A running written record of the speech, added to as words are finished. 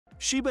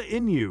Shiba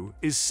Inu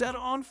is set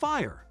on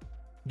fire.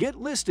 Get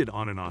listed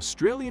on an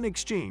Australian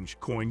exchange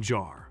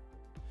CoinJar.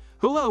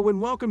 Hello and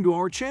welcome to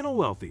our channel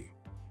Wealthy.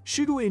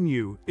 Shiba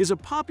Inu is a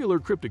popular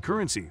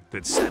cryptocurrency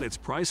that set its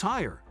price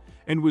higher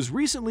and was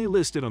recently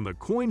listed on the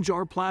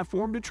CoinJar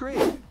platform to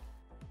trade.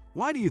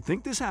 Why do you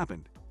think this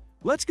happened?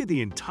 Let's get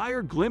the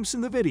entire glimpse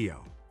in the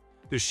video.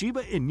 The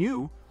Shiba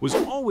Inu was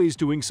always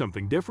doing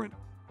something different.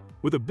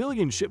 With 1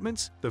 billion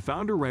shipments, the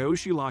founder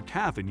Ryoshi locked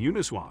half in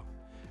Uniswap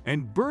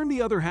and burned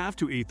the other half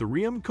to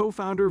Ethereum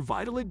co-founder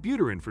Vitalik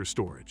Buterin for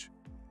storage.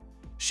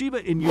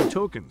 Shiba Inu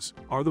tokens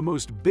are the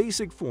most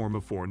basic form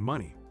of foreign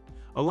money,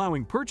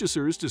 allowing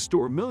purchasers to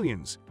store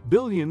millions,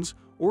 billions,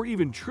 or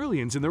even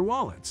trillions in their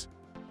wallets.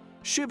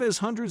 SHIB has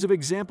hundreds of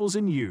examples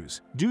in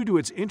use due to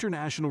its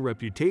international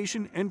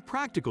reputation and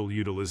practical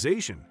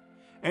utilization,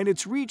 and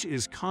its reach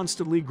is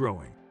constantly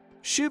growing.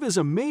 SHIB is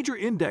a major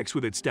index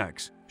with its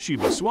DEX,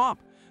 Shiba Swap,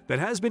 that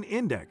has been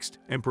indexed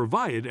and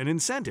provided an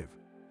incentive.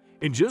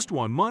 In just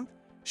 1 month,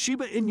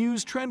 Shiba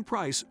Inu's trend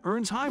price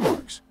earns high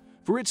marks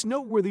for its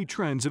noteworthy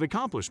trends and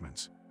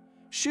accomplishments.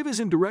 SHIB is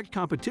in direct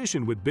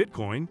competition with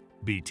Bitcoin,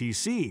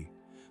 BTC,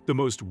 the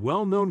most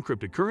well-known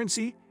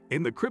cryptocurrency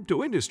in the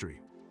crypto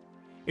industry.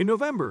 In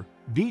November,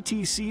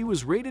 BTC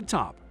was rated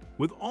top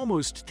with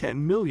almost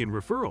 10 million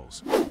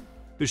referrals.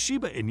 The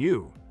Shiba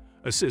Inu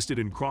assisted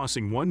in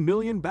crossing 1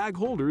 million bag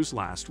holders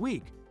last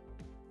week.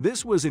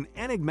 This was an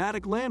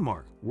enigmatic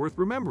landmark worth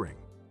remembering.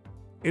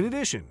 In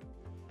addition,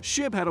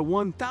 SHIB had a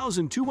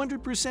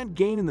 1,200%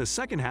 gain in the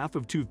second half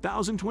of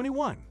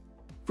 2021.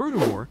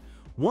 Furthermore,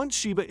 once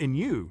Shiba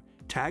Inu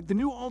tagged the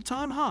new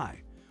all-time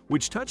high,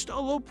 which touched a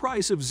low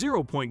price of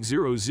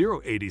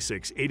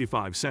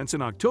 0.008685 cents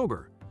in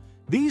October,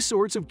 these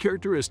sorts of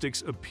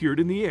characteristics appeared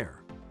in the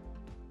air.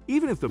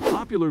 Even if the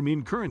popular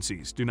meme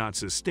currencies do not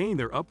sustain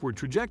their upward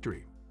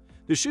trajectory,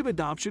 the SHIB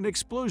adoption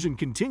explosion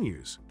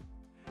continues.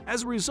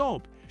 As a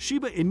result,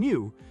 Shiba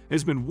Inu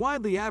has been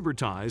widely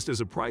advertised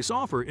as a price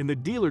offer in the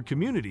dealer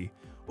community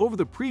over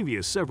the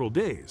previous several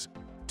days.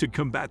 To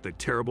combat the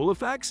terrible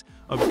effects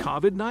of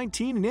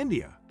COVID-19 in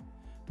India,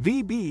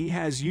 VB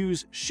has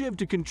used SHIB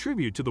to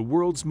contribute to the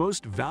world's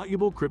most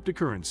valuable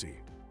cryptocurrency.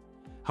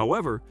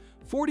 However,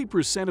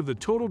 40% of the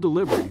total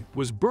delivery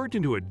was burnt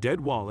into a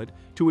dead wallet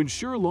to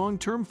ensure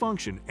long-term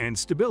function and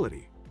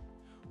stability.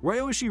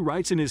 Ryoshi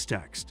writes in his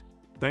text,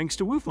 "Thanks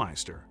to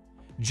Woofmeister,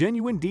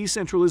 genuine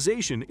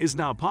decentralization is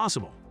now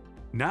possible.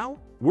 Now,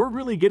 we're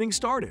really getting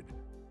started."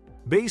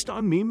 Based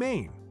on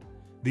Meme,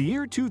 the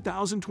year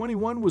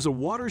 2021 was a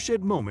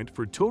watershed moment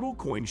for total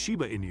coin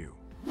Shiba Inu.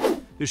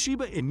 The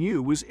Shiba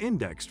Inu was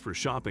indexed for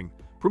shopping,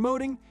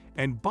 promoting,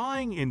 and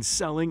buying and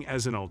selling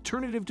as an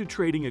alternative to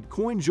trading at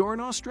CoinJar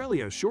in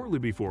Australia shortly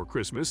before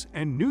Christmas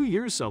and New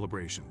Year's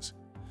celebrations.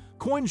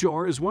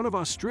 CoinJar is one of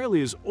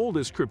Australia's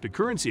oldest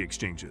cryptocurrency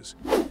exchanges,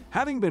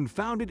 having been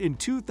founded in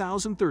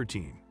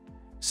 2013.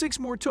 6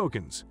 more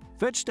tokens,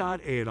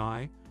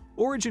 Fetch.ai,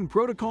 Origin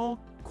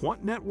Protocol,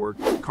 Quant Network,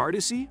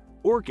 Cardacy,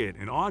 Orchid,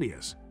 and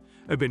Audius,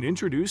 have been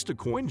introduced to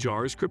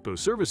CoinJar's crypto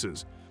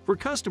services for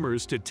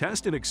customers to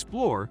test and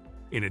explore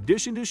in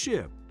addition to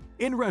SHIB.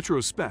 In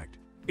retrospect,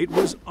 it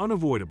was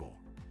unavoidable.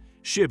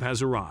 SHIB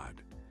has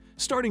arrived.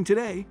 Starting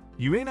today,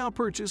 you may now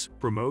purchase,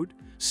 promote,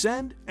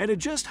 send, and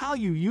adjust how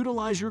you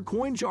utilize your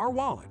CoinJar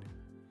wallet.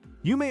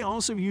 You may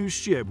also use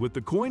SHIB with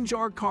the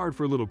CoinJar card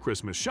for little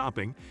Christmas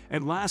shopping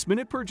and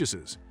last-minute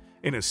purchases.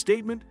 In a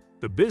statement,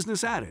 the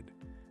business added,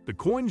 "The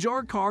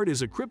CoinJar card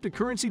is a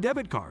cryptocurrency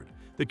debit card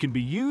that can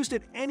be used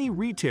at any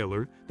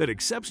retailer that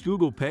accepts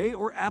Google Pay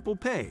or Apple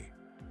Pay."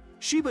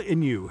 Shiba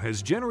Inu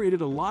has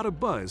generated a lot of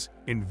buzz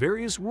in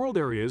various world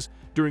areas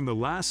during the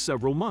last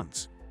several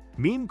months.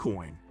 Meme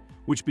Coin,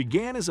 which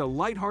began as a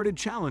lighthearted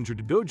challenger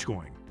to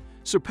Dogecoin,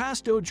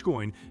 surpassed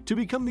Dogecoin to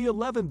become the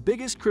 11th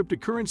biggest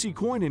cryptocurrency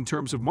coin in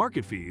terms of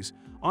market fees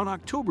on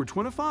October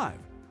 25,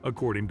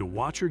 according to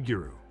Watcher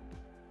Guru.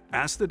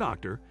 Ask the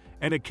Doctor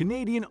and a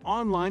Canadian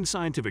online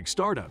scientific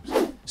startup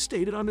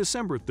stated on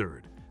December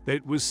 3rd that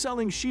it was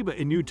selling Shiba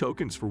Inu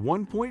tokens for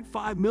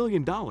 $1.5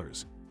 million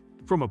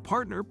from a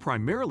partner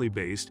primarily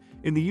based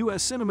in the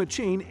U.S. cinema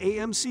chain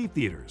AMC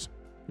Theaters.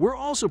 We're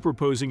also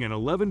proposing an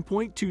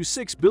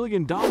 $11.26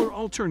 billion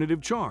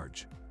alternative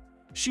charge.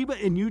 Shiba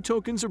Inu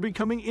tokens are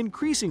becoming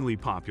increasingly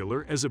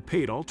popular as a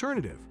paid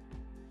alternative.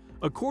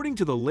 According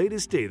to the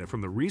latest data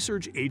from the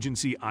research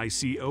agency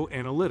ICO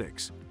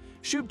Analytics,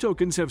 SHIB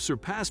tokens have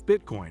surpassed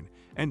Bitcoin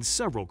and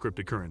several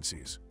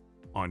cryptocurrencies.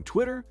 On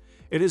Twitter,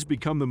 it has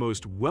become the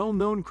most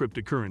well-known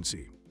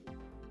cryptocurrency.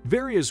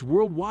 Various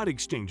worldwide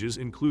exchanges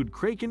include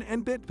Kraken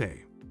and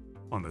BitPay.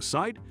 On the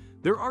site,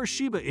 there are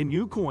Shiba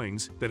Inu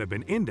coins that have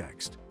been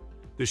indexed.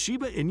 The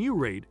Shiba Inu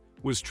rate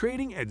was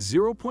trading at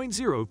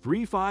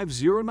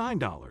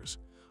 $0.03509,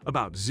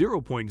 about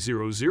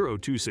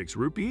 0.0026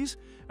 rupees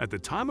at the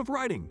time of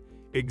writing,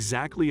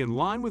 exactly in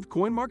line with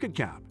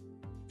CoinMarketCap.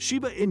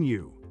 Shiba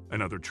Inu,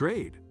 another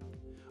trade.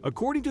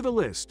 According to the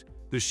list,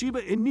 the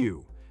Shiba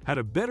Inu had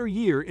a better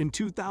year in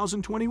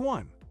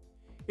 2021.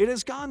 It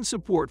has gotten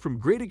support from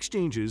great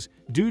exchanges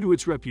due to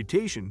its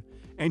reputation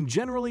and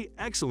generally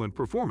excellent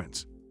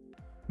performance.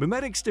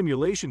 Mimetic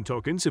stimulation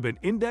tokens have been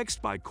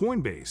indexed by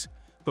Coinbase,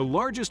 the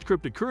largest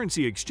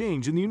cryptocurrency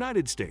exchange in the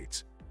United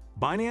States.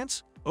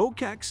 Binance,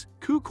 OKEx,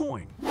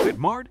 KuCoin,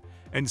 Bitmart,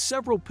 and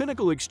several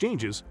Pinnacle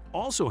exchanges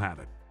also have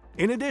it.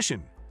 In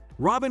addition,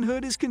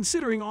 Robinhood is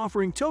considering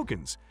offering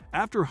tokens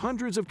after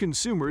hundreds of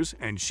consumers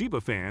and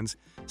Shiba fans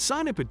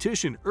signed a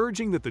petition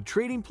urging that the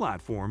trading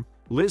platform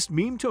list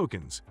meme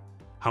tokens.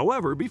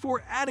 However,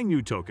 before adding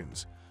new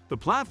tokens, the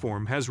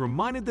platform has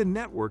reminded the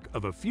network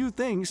of a few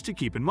things to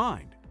keep in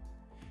mind.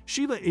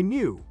 Shiba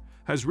Inu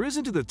has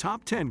risen to the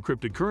top 10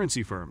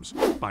 cryptocurrency firms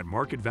by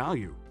market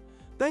value,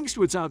 thanks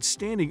to its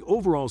outstanding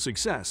overall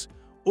success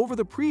over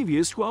the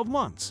previous 12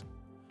 months.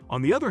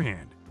 On the other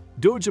hand,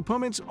 Doge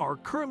opponents are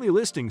currently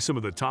listing some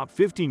of the top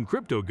 15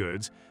 crypto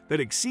goods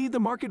that exceed the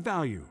market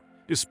value,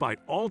 despite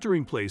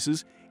altering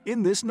places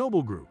in this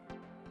noble group.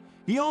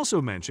 He also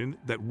mentioned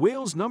that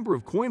Whale's number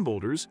of coin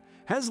holders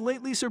has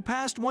lately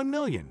surpassed 1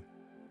 million.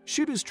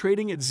 SHIB is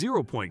trading at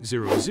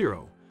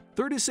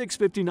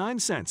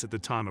 0.003659 cents at the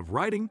time of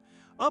writing,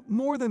 up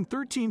more than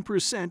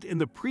 13% in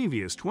the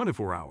previous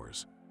 24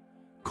 hours.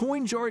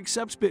 CoinJar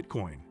accepts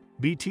Bitcoin,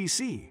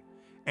 BTC,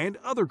 and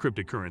other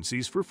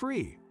cryptocurrencies for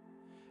free.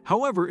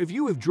 However, if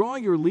you withdraw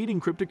your leading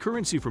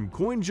cryptocurrency from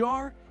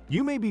CoinJar,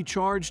 you may be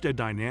charged a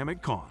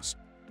dynamic cost.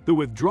 The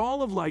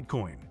withdrawal of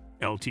Litecoin,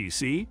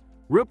 LTC,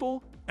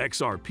 Ripple,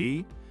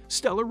 XRP,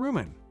 Stellar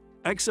Rumen,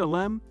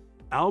 XLM,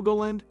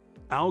 Algorand,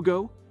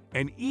 Algo,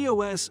 and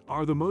EOS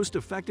are the most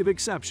effective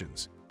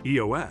exceptions.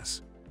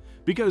 EOS,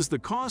 because the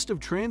cost of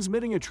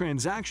transmitting a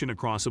transaction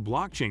across a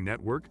blockchain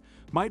network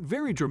might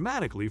vary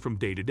dramatically from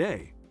day to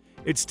day.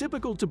 It's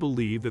typical to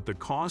believe that the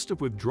cost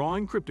of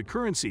withdrawing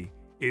cryptocurrency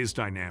is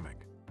dynamic.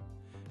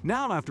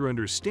 Now, after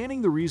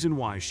understanding the reason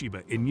why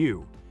Shiba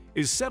Inu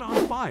is set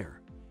on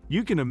fire,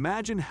 you can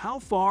imagine how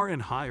far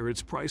and higher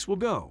its price will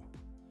go.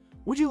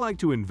 Would you like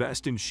to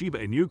invest in Shiba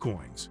Inu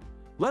coins?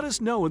 Let us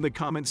know in the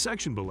comment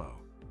section below.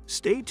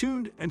 Stay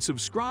tuned and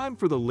subscribe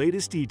for the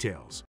latest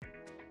details.